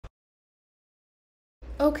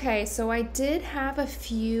Okay, so I did have a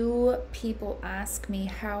few people ask me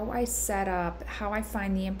how I set up, how I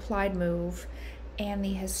find the implied move and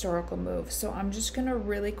the historical move. So I'm just gonna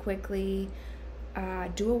really quickly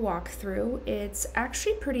do a walkthrough. It's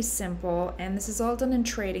actually pretty simple, and this is all done in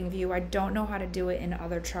TradingView. I don't know how to do it in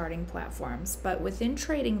other charting platforms, but within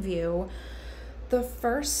TradingView, the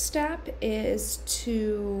first step is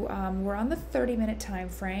to, we're on the 30-minute time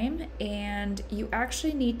frame, and you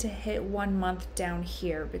actually need to hit 1 month down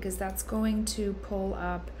here because that's going to pull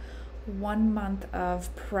up 1 month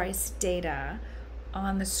of price data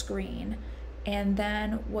on the screen. And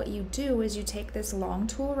then what you do is you take this long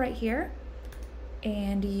tool right here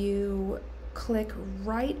and you click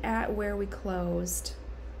right at where we closed,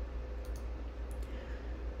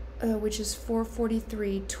 which is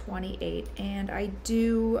 443.28, and I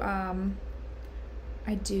do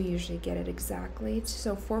usually get it exactly,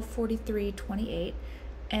 so 443.28,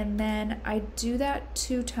 and then I do that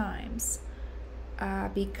 2 times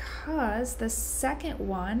because the second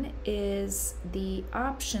one is the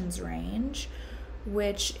options range,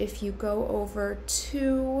 which if you go over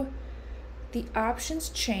to the options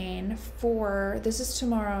chain for, this is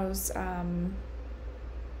tomorrow's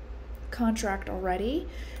contract already.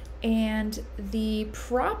 And the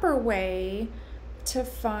proper way to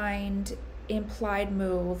find implied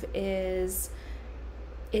move is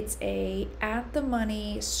it's a at the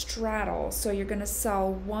money straddle. So you're going to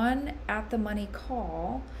sell 1 at the money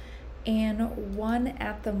call and 1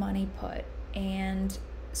 at the money put. And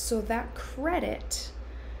so that credit,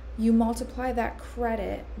 you multiply that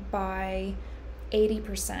credit by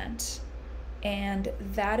 80%. And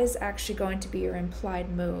that is actually going to be your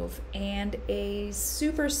implied move. And a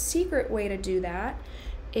super secret way to do that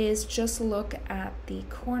is just look at the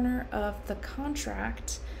corner of the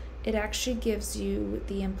contract. It actually gives you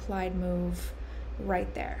the implied move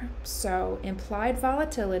right there. So implied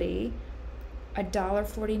volatility,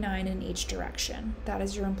 $1.49 in each direction. That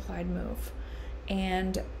is your implied move.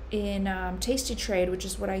 And in Tasty Trade, which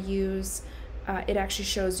is what I use, it actually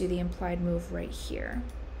shows you the implied move right here.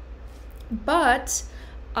 But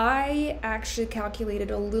I actually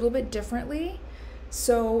calculated a little bit differently.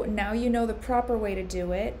 So now you know the proper way to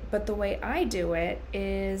do it, but the way I do it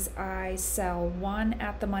is I sell 1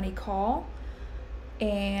 at the money call,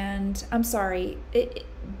 and I'm sorry,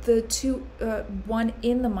 the 1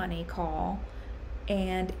 in the money call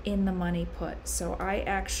and in the money put. So I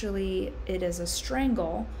actually, it is a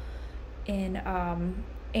strangle in,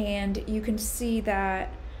 and you can see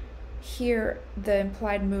that here the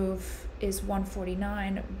implied move is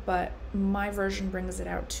 149, but my version brings it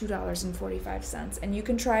out $2.45, and you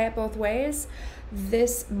can try it both ways.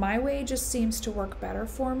 My way just seems to work better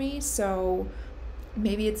for me, so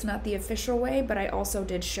maybe it's not the official way, but I also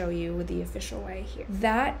did show you the official way here.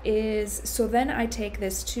 That is, so then I take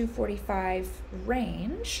this 245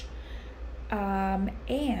 range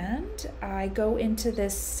and I go into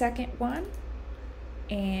this second one,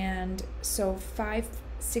 and so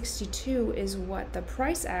 562 is what the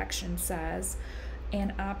price action says,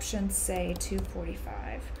 and options say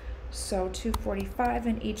 245. So 245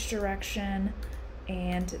 in each direction,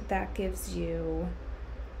 and that gives you,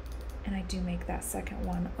 and I do make that second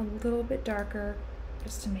one a little bit darker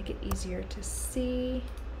just to make it easier to see,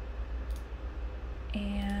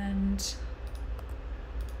 and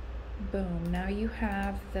boom, now you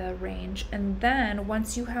have the range. And then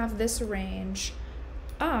once you have this range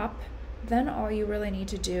up, then all you really need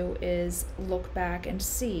to do is look back and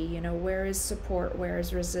see, you know, where is support, where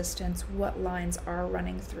is resistance, what lines are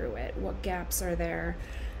running through it, what gaps are there,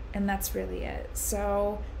 and that's really it.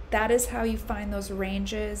 So that is how you find those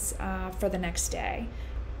ranges for the next day.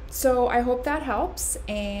 So I hope that helps,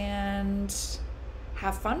 and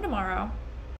have fun tomorrow.